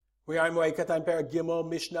We are in Moed Katan Perek Gimel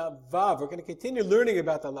Mishnah Vav. We're going to continue learning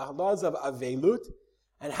about the laws of Avelut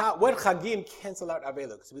and what Chagim cancel out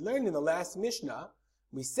Avelut. So we learned in the last Mishnah,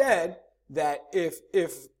 we said that if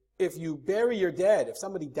you bury your dead, if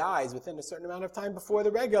somebody dies within a certain amount of time before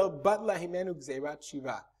the regel, Batla Himenu Gzeirat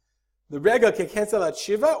Shiva. The regel can cancel out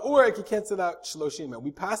Shiva or it can cancel out Shloshim. And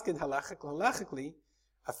we paskin halachically,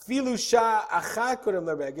 Afilu Shah Achat Kodem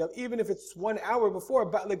LaRegel, even if it's 1 hour before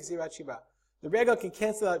Batla Gzeirat Shiva. The regel can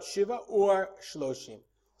cancel out Shiva or Shloshim.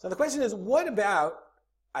 So the question is, what about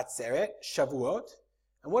Atzeret, Shavuot,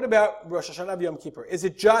 and what about Rosh Hashanah Yom Kippur? Is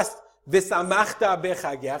it just V'samachta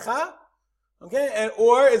bechagecha? Okay,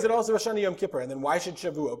 or is it also Rosh Hashanah Yom Kippur? And then why should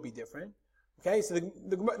Shavuot be different? Okay, so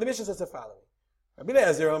the Mishnah says the following. Rabbi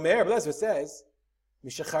Eliezer says,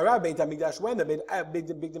 Mishachara Beit HaMikdash, when the Beit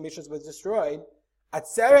HaMikdash was destroyed,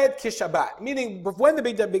 Atzeret Kishabat, meaning when the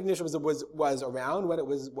Beit HaMikdash was around, when it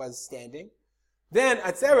was standing, then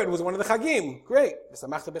Atzeret was one of the Chagim. Great.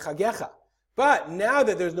 But now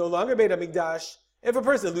that there's no longer Beit HaMikdash, if a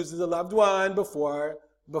person loses a loved one before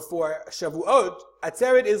Shavuot,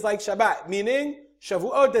 Atzeret is like Shabbat, meaning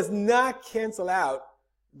Shavuot does not cancel out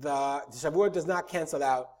the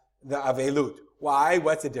Avelut. Why?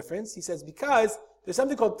 What's the difference? He says because there's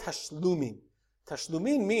something called Tashlumin.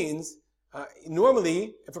 Tashlumin means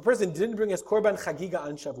normally, if a person didn't bring his Korban Chagiga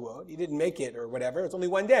on Shavuot, he didn't make it or whatever, it's only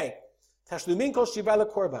 1 day. Tashlumin kol shiva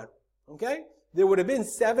lekorban. Okay? There would have been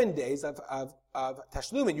 7 days of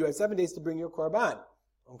tashlumin. You have 7 days to bring your korban.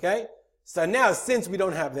 Okay? So now, since we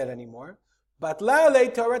don't have that anymore, but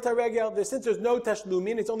since there's no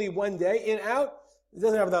tashlumin, it's only 1 day, in, out, it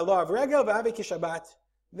doesn't have the law of regel, v'ave ki Shabbat.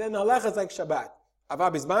 Then the halacha is like Shabbat.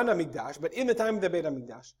 Ava bizman HaMikdash, but in the time of the Beit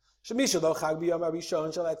HaMikdash, shemi shelo chag b'yom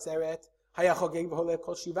harishon shel atzeret, haya chogeg v'holeh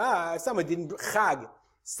kol shiva. If someone didn't chag,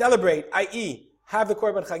 celebrate, i.e., have the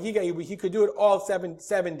Korban Chagiga, he could do it all 7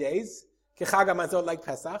 days. Kechag HaMatzot, like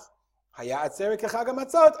Pesach. Haya atzeret kechag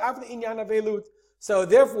HaMatzot, after the Inyan Avelut. So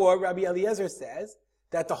therefore, Rabbi Eliezer says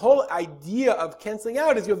that the whole idea of canceling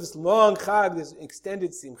out is you have this long Chag, this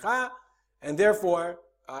extended Simcha, and therefore,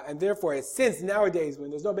 since nowadays when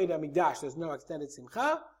there's no Beit HaMikdash, there's no extended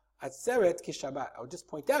Simcha, atzeret ki Shabbat. I would just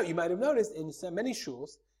point out, you might have noticed in many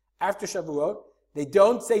shuls, after Shavuot, they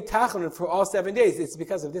don't say Tachanun for all 7 days. It's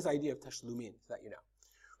because of this idea of Tashlumin, so that you know.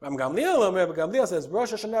 Rabbi Gamliel says,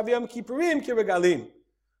 Rosh Hashanah Yom Kippurim ki Regalim.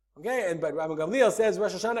 Okay, but Rabbi Gamliel says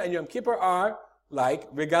Rosh Hashanah and Yom Kippur are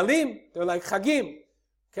like Regalim. They're like Chagim.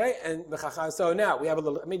 Okay, and so now we have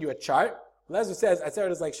I made you a chart. Lezer says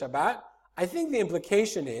Atzeret is like Shabbat. I think the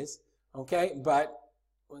implication is, okay, but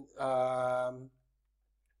Rabbi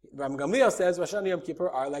Gamliel says Rosh Hashanah Yom Kippur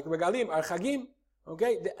are like Regalim, are Chagim.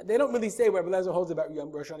 Okay, they don't really say Rabbi Eliezer holds about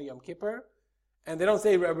Rosh Hashanah Yom Kippur, and they don't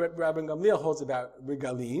say Rabbi Gamliel holds about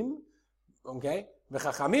Regalim. Okay,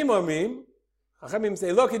 v'chachamim omrim, chachamim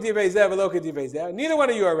say lo k'divrei zeh v'lo k'divrei zeh. Neither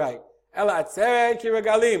one of you are right. Ela atzeret ki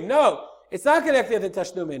Regalim. No, it's not connected to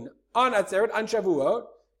Tashlumin. On Atzeret, on Shavuot,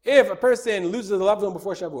 if a person loses a loved one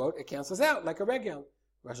before Shavuot, it cancels out like a regel.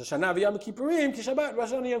 Rosh Hashanah v'Yom Kippurim ki Shabbat.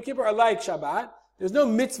 Rosh Hashanah and Yom Kippur are like Shabbat. There's no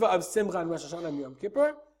mitzvah of Simcha on Rosh Hashanah and Yom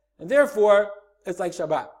Kippur, and therefore it's like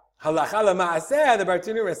Shabbat. Halacha l'ma'aseh, the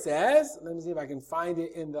Bartenura says, let me see if I can find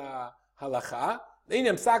it in the halacha.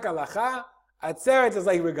 L'inem sak halacha, atzeret is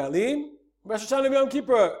like regalim, Rosh Hashanah Yom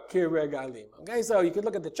Kippur ki regalim. Okay, so you can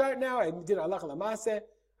look at the chart now. I did halacha l'ma'aseh.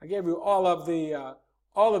 I gave you all of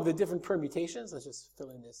the different permutations. Let's just fill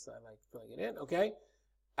in this, I like filling it in. Okay,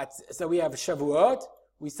 so we have Shavuot.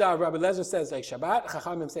 We saw Rabbi Eliezer says like Shabbat.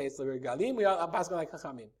 Chachamim say it's like regalim. We all pass like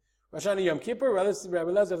Chachamim. Rosh Hashanah Yom Kippur, Rabbi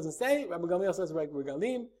Eliezer doesn't say. Rabbi Gamliel says like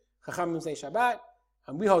Regalim. Chachamim say Shabbat.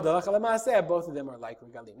 And we hold halacha l'maaseh. Both of them are like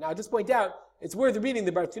Regalim. Now, I just point out, it's worth reading.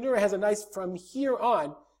 The Bartenura has a nice, from here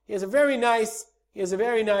on, he has a very nice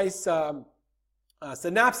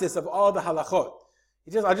synopsis of all the halachot.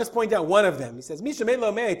 I'll just point out one of them. He says, Misha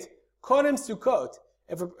lo meit, kodem Sukkot.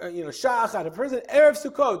 If Sha'achat, a person, Erev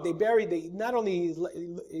Sukkot,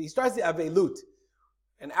 he starts the Avelut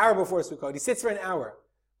an hour before Sukkot. He sits for an hour.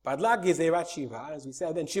 Badlak Gezeirat Shiva, as we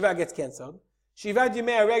said, then Shiva gets cancelled. Shiva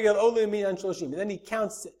Yimei Regel Olim Minan Shloshim. And then he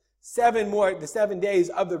counts the 7 days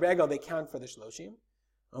of the regel, they count for the Shloshim.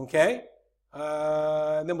 Okay?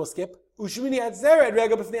 And then we'll skip. Ushmini Atzeret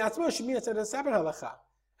Regel B'fnei Atzmo, Shmini Atzeret Saban Halacha.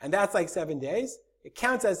 And that's like 7 days. It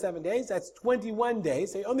counts as 7 days. That's 21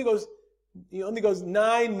 days. So he only goes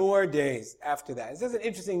 9 more days after that. This is an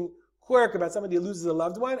interesting quirk about somebody who loses a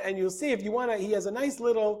loved one. And you'll see, if you want to, he has a nice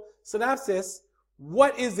little synopsis.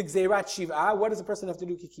 What is the Gzeirat Shiva? What does a person have to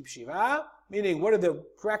do to keep Shiva? Meaning, what are the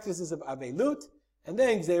practices of Avelut? And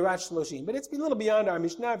then Gzeirat Shloshim. But it's a little beyond our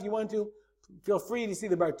Mishnah. If you want to, feel free to see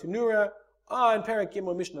the Bartenura on Perek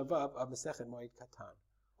Gimel Mishnah Vav of Masechet Moed Katan.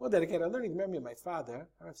 We'll dedicate our learning to the memory of my father,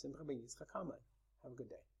 Harav Simcha ben Yitzchak Haman. Have a good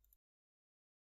day.